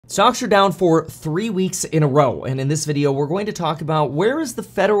Stocks are down for 3 weeks in a row, and in this video, we're going to talk about where is the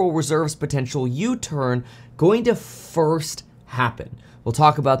Federal Reserve's potential U-turn going to first happen. We'll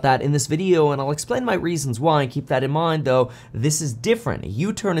talk about that in this video, and I'll explain my reasons why. Keep that in mind, though, this is different. A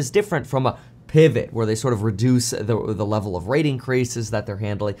U-turn is different from a pivot, where they sort of reduce the level of rate increases that they're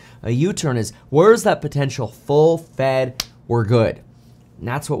handling. A U-turn is, where's that potential full Fed, we're good. And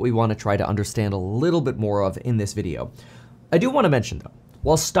that's what we want to try to understand a little bit more of in this video. I do want to mention, though,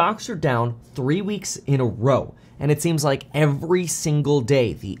 while stocks are down 3 weeks in a row, and it seems like every single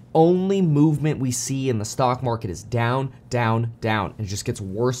day, the only movement we see in the stock market is down, down, down. And it just gets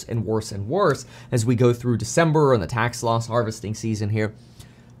worse and worse and worse as we go through December and the tax loss harvesting season here.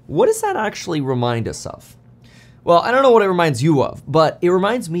 What does that actually remind us of? Well, I don't know what it reminds you of, but it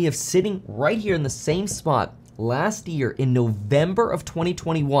reminds me of sitting right here in the same spot last year in November of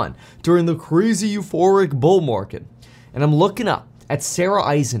 2021 during the crazy euphoric bull market. And I'm looking up at Sarah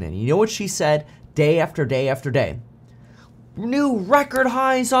Eisen. You know what she said day after day after day? New record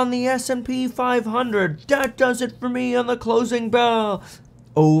highs on the S&P 500. That does it for me on the closing bell.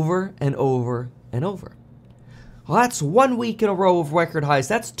 Over and over and over. Well, that's 1 week in a row of record highs.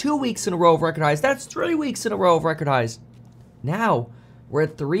 That's 2 weeks in a row of record highs. That's 3 weeks in a row of record highs. Now, we're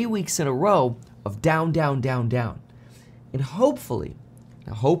at 3 weeks in a row of down, down, down, down. And hopefully,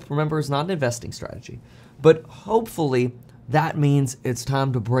 now hope, remember, is not an investing strategy, but hopefully that means it's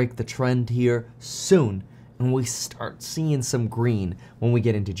time to break the trend here soon, and we start seeing some green when we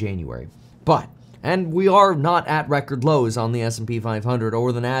get into January. And we are not at record lows on the S&P 500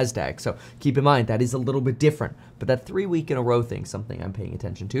 or the NASDAQ, so keep in mind that is a little bit different. But that 3 week in a row thing, something I'm paying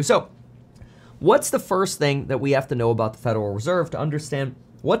attention to. So what's the first thing that we have to know about the Federal Reserve to understand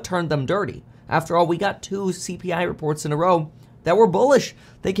what turned them dirty? After all, we got 2 CPI reports in a row that were bullish.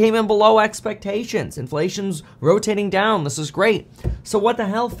 They came in below expectations. Inflation's rotating down. This is great. So what the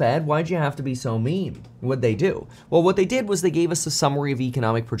hell, Fed? Why'd you have to be so mean? What'd they do? Well, what they did was they gave us a summary of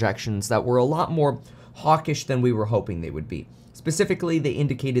economic projections that were a lot more hawkish than we were hoping they would be. Specifically, they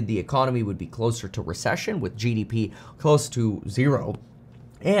indicated the economy would be closer to recession with GDP close to zero.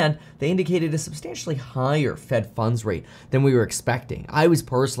 And they indicated a substantially higher Fed funds rate than we were expecting. I was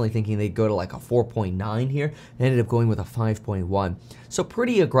personally thinking they'd go to like a 4.9 here, and ended up going with a 5.1. So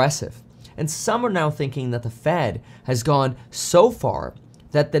pretty aggressive. And some are now thinking that the Fed has gone so far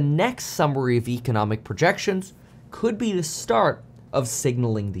that the next summary of economic projections could be the start of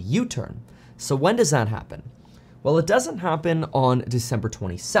signaling the U-turn. So when does that happen? Well, it doesn't happen on December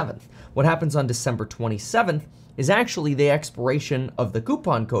 27th. What happens on December 27th is actually the expiration of the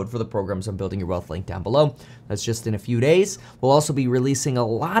coupon code for the programs on Building Your Wealth link down below. That's just in a few days. We'll also be releasing a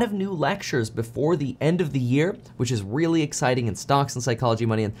lot of new lectures before the end of the year, which is really exciting in stocks and psychology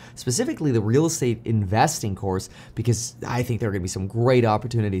money, and specifically the real estate investing course, because I think there are going to be some great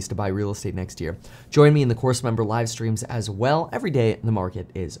opportunities to buy real estate next year. Join me in the course member live streams as well. Every day the market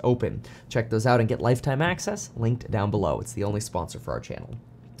is open. Check those out and get lifetime access linked down below. It's the only sponsor for our channel.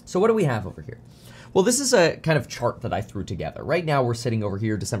 So what do we have over here? Well, this is a kind of chart that I threw together. Right now, we're sitting over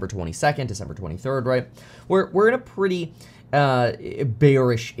here December 22nd, December 23rd, right? We're in a pretty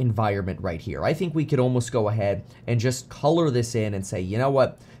bearish environment right here. I think we could almost go ahead and just color this in and say, you know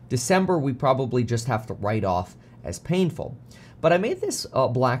what? December, we probably just have to write off as painful. But I made this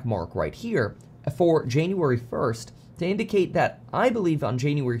black mark right here for January 1st to indicate that I believe on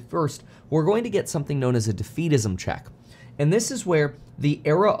January 1st, we're going to get something known as a defeatism check. And this is where the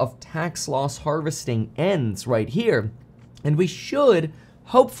era of tax loss harvesting ends right here. And we should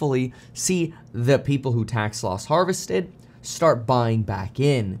hopefully see the people who tax loss harvested start buying back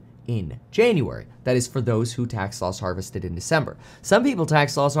in January. That is for those who tax loss harvested in December. Some people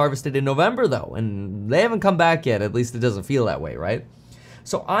tax loss harvested in November though, and they haven't come back yet. At least it doesn't feel that way, right?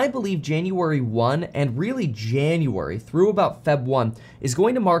 So I believe January 1 and really January through about Feb 1 is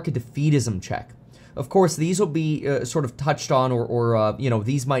going to mark a defeatism check. Of course, these will be sort of touched on or you know,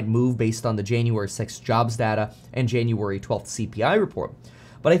 these might move based on the January 6th jobs data and January 12th CPI report.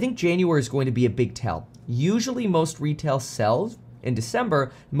 But I think January is going to be a big tell. Usually most retail sells in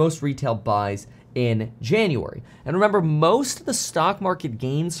December, most retail buys in January. And remember, most of the stock market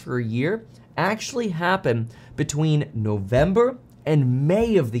gains for a year actually happen between November and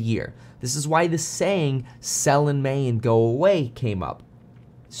May of the year. This is why the saying, sell in May and go away, came up.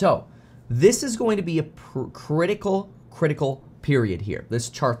 So this is going to be a critical period here, this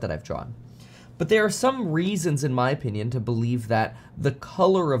chart that I've drawn. But there are some reasons, in my opinion, to believe that the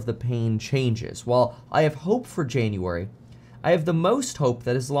color of the pain changes. While I have hope for January, I have the most hope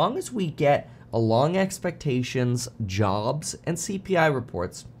that as long as we get along expectations, jobs, and CPI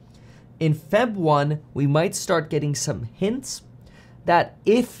reports, in Feb 1, we might start getting some hints that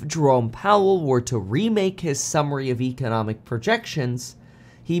if Jerome Powell were to remake his summary of economic projections,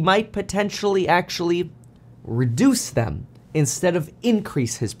 he might potentially actually reduce them instead of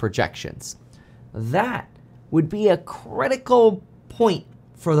increase his projections. That would be a critical point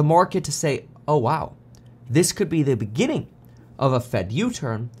for the market to say, oh wow, this could be the beginning of a Fed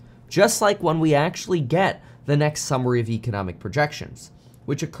U-turn, just like when we actually get the next summary of economic projections,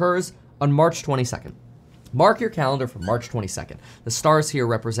 which occurs on March 22nd. Mark your calendar for March 22nd. The stars here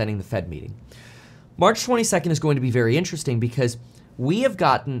representing the Fed meeting. March 22nd is going to be very interesting because we have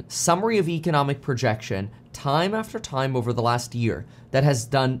gotten summary of economic projection time after time over the last year that has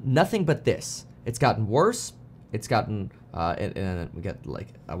done nothing but this. It's gotten worse. It's gotten, and we get like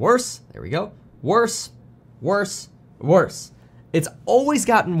a worse. There we go. Worse, worse, worse. It's always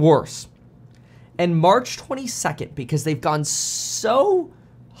gotten worse. And March 22nd, because they've gone so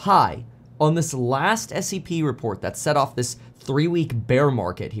high on this last SEP report that set off this 3-week bear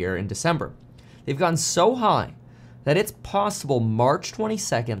market here in December, they've gone so high that it's possible March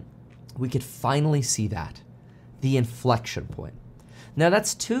 22nd, we could finally see that, the inflection point. Now,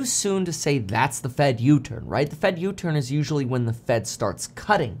 that's too soon to say that's the Fed U-turn, right? The Fed U-turn is usually when the Fed starts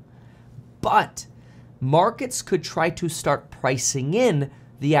cutting. But markets could try to start pricing in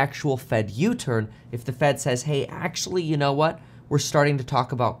the actual Fed U-turn if the Fed says, hey, actually, you know what? We're starting to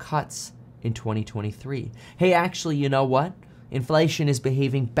talk about cuts in 2023. Hey, actually, you know what? Inflation is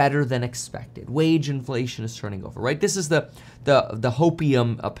behaving better than expected. Wage inflation is turning over, right? This is the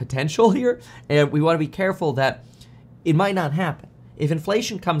hopium potential here, and we want to be careful that it might not happen. If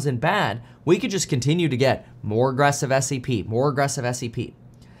inflation comes in bad, we could just continue to get more aggressive SEP, more aggressive SEP.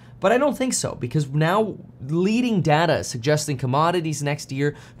 But I don't think so, because now leading data is suggesting commodities next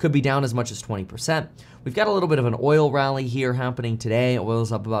year could be down as much as 20%. We've got a little bit of an oil rally here happening today.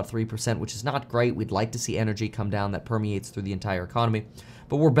 Oil's up about 3%, which is not great. We'd like to see energy come down. That permeates through the entire economy.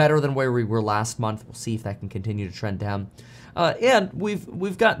 But we're better than where we were last month. We'll see if that can continue to trend down. And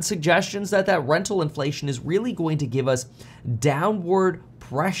we've gotten suggestions that rental inflation is really going to give us downward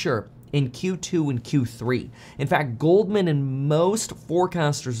pressure in Q2 and Q3. In fact, Goldman and most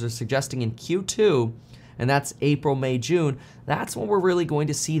forecasters are suggesting in Q2, and that's April, May, June, that's when we're really going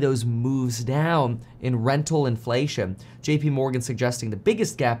to see those moves down in rental inflation. JP Morgan suggesting the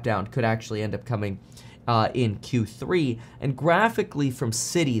biggest gap down could actually end up coming in Q3. And graphically from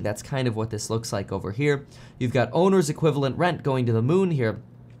Citi, that's kind of what this looks like over here. You've got owner's equivalent rent going to the moon here,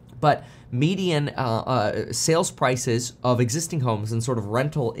 but median sales prices of existing homes and sort of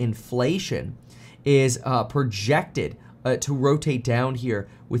rental inflation is projected to rotate down here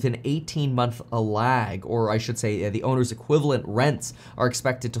with an 18-month lag, or I should say the owner's equivalent rents are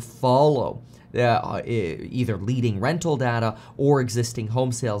expected to follow either leading rental data or existing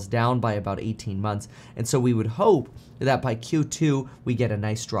home sales down by about 18 months. And so we would hope that by Q2, we get a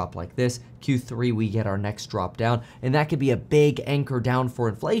nice drop like this. Q3, we get our next drop down. And that could be a big anchor down for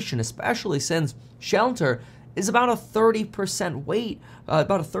inflation, especially since shelter is about a 30% weight,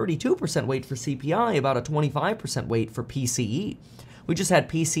 about a 32% weight for CPI, about a 25% weight for PCE. We just had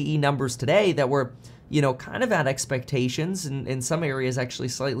PCE numbers today that were, kind of at expectations, and in some areas actually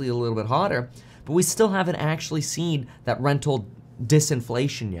slightly a little bit hotter, but we still haven't actually seen that rental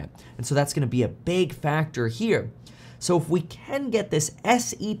disinflation yet. And so that's going to be a big factor here. So if we can get this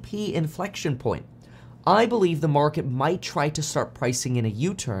SEP inflection point, I believe the market might try to start pricing in a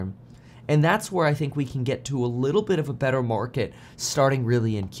U-turn, and that's where I think we can get to a little bit of a better market starting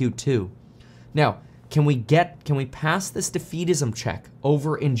really in Q2. Now, can we pass this defeatism check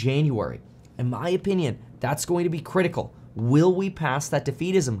over in January? In my opinion, that's going to be critical. Will we pass that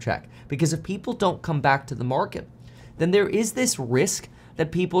defeatism check? Because if people don't come back to the market, then there is this risk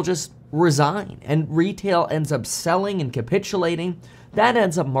that people just resign and retail ends up selling and capitulating. That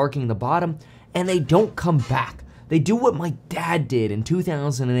ends up marking the bottom and they don't come back. They do what my dad did in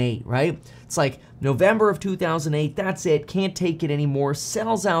 2008, right? It's like November of 2008, that's it, can't take it anymore,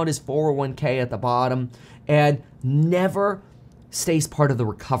 sells out his 401k at the bottom and never stays part of the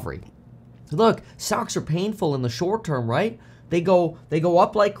recovery. Look, stocks are painful in the short term, right? They go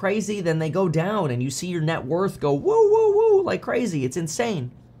up like crazy, then they go down, and you see your net worth go woo, woo, woo, like crazy. It's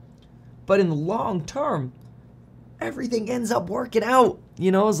insane. But in the long term, everything ends up working out.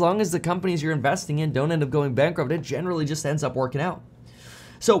 As long as the companies you're investing in don't end up going bankrupt, it generally just ends up working out.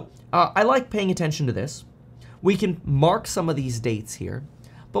 So I like paying attention to this. We can mark some of these dates here.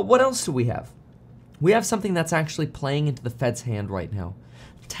 But what else do we have? We have something that's actually playing into the Fed's hand right now.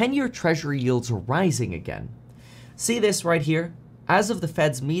 10-year Treasury yields are rising again. See this right here? As of the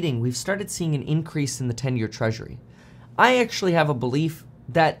Fed's meeting, we've started seeing an increase in the 10-year Treasury. I actually have a belief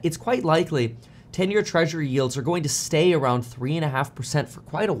that it's quite likely 10-year Treasury yields are going to stay around 3.5% for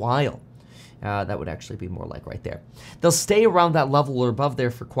quite a while. That would actually be more like right there. They'll stay around that level or above there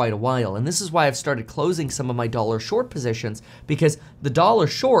for quite a while. And this is why I've started closing some of my dollar short positions, because the dollar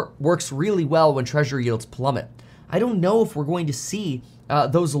short works really well when Treasury yields plummet. I don't know if we're going to see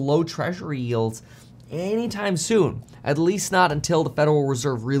those low Treasury yields anytime soon, at least not until the Federal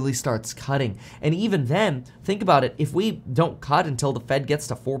Reserve really starts cutting. And even then, think about it, if we don't cut until the Fed gets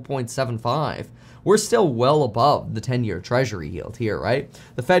to 4.75, we're still well above the 10-year Treasury yield here, right?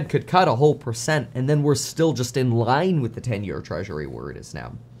 The Fed could cut a whole percent, and then we're still just in line with the 10-year Treasury where it is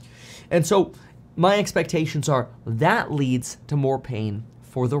now. And so my expectations are that leads to more pain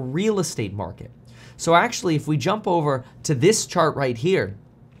for the real estate market. So actually, if we jump over to this chart right here,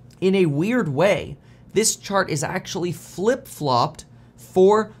 in a weird way, this chart is actually flip-flopped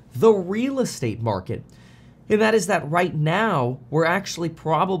for the real estate market. And that is that right now, we're actually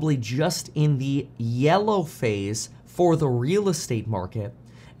probably just in the yellow phase for the real estate market.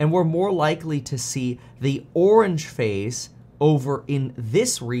 And we're more likely to see the orange phase over in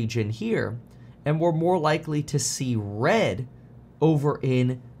this region here. And we're more likely to see red over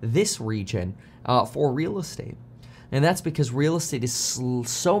in this region for real estate. And that's because real estate is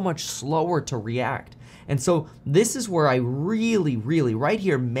so much slower to react. And so this is where I really, right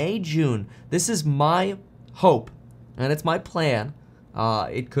here, May, June, this is my hope, and it's my plan.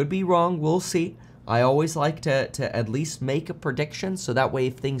 It could be wrong, we'll see. I always like to at least make a prediction, so that way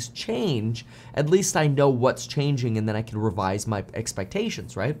if things change, at least I know what's changing, and then I can revise my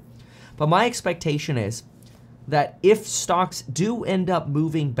expectations, right? But my expectation is that if stocks do end up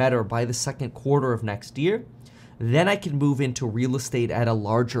moving better by the second quarter of next year, then I can move into real estate at a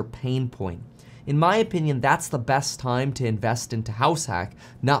larger pain point. In my opinion, that's the best time to invest into house hack,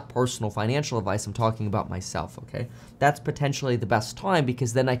 not personal financial advice. I'm talking about myself, okay? That's potentially the best time,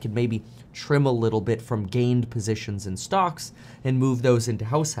 because then I could maybe trim a little bit from gained positions in stocks and move those into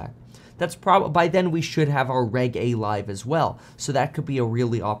house hack. That's probably, by then we should have our Reg A live as well. So that could be a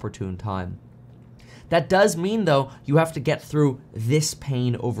really opportune time. That does mean, though, you have to get through this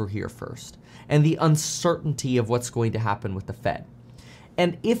pain over here first, and the uncertainty of what's going to happen with the Fed.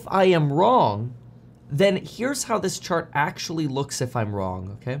 And if I am wrong, then here's how this chart actually looks if I'm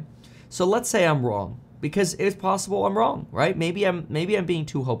wrong, okay? So let's say I'm wrong, because it's possible I'm wrong, right? Maybe I'm being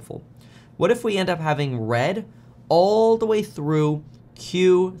too hopeful. What if we end up having red all the way through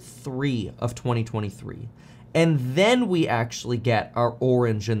Q3 of 2023, and then we actually get our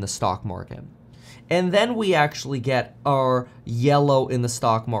orange in the stock market? And then we actually get our yellow in the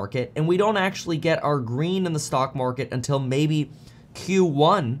stock market, and we don't actually get our green in the stock market until maybe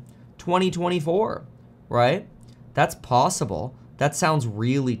Q1 2024, right? That's possible. That sounds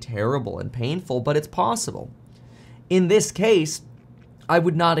really terrible and painful, but it's possible. In this case, I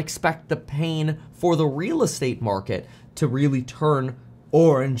would not expect the pain for the real estate market to really turn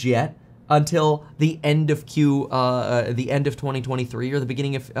orange yet until the end of the end of 2023 or the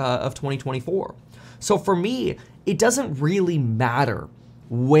beginning of 2024. So for me, it doesn't really matter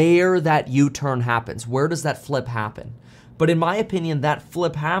where that U-turn happens. Where does that flip happen? But in my opinion, that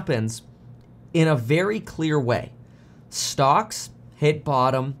flip happens in a very clear way. Stocks hit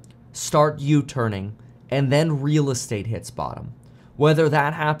bottom, start U-turning, and then real estate hits bottom. Whether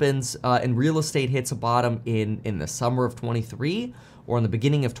that happens and real estate hits a bottom in the summer of 23 or in the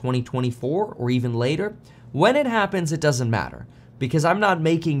beginning of 2024 or even later, when it happens, it doesn't matter. Because I'm not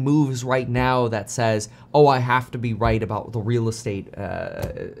making moves right now that says, oh, I have to be right about the real estate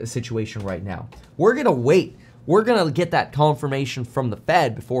situation right now. We're going to wait. We're going to get that confirmation from the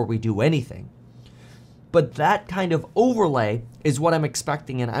Fed before we do anything. But that kind of overlay is what I'm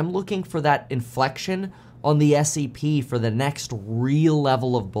expecting, and I'm looking for that inflection on the S&P for the next real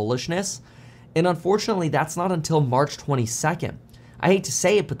level of bullishness. And unfortunately, that's not until March 22nd. I hate to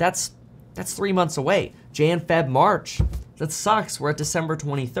say it, but that's 3 months away. Jan, Feb, March. That sucks. We're at December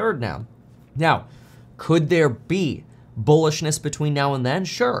 23rd now. Now, could there be bullishness between now and then?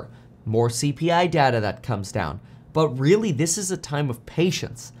 Sure. More CPI data that comes down. But really, this is a time of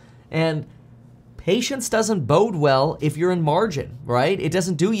patience. And patience doesn't bode well if you're in margin, right? It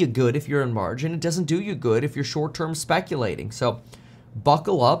doesn't do you good if you're in margin. It doesn't do you good if you're short-term speculating. So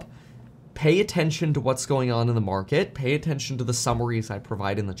buckle up. Pay attention to what's going on in the market. Pay attention to the summaries I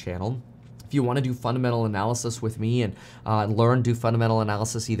provide in the channel. If you want to do fundamental analysis with me and do fundamental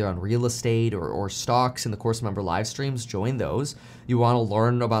analysis either on real estate or stocks in the course member live streams, join those. You want to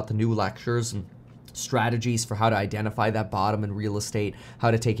learn about the new lectures and strategies for how to identify that bottom in real estate,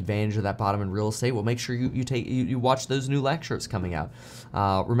 how to take advantage of that bottom in real estate, well, make sure you watch those new lectures coming out.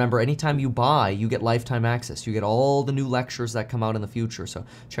 Remember, anytime you buy, you get lifetime access. You get all the new lectures that come out in the future. So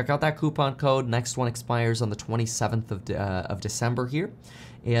check out that coupon code. Next one expires on the 27th of December here.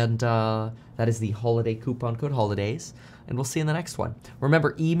 And that is the holiday coupon code, holidays. And we'll see you in the next one.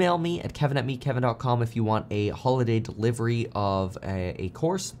 Remember, email me at kevin@meetkevin.com if you want a holiday delivery of a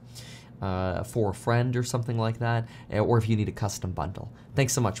course for a friend or something like that, or if you need a custom bundle.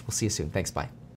 Thanks so much. We'll see you soon. Thanks. Bye.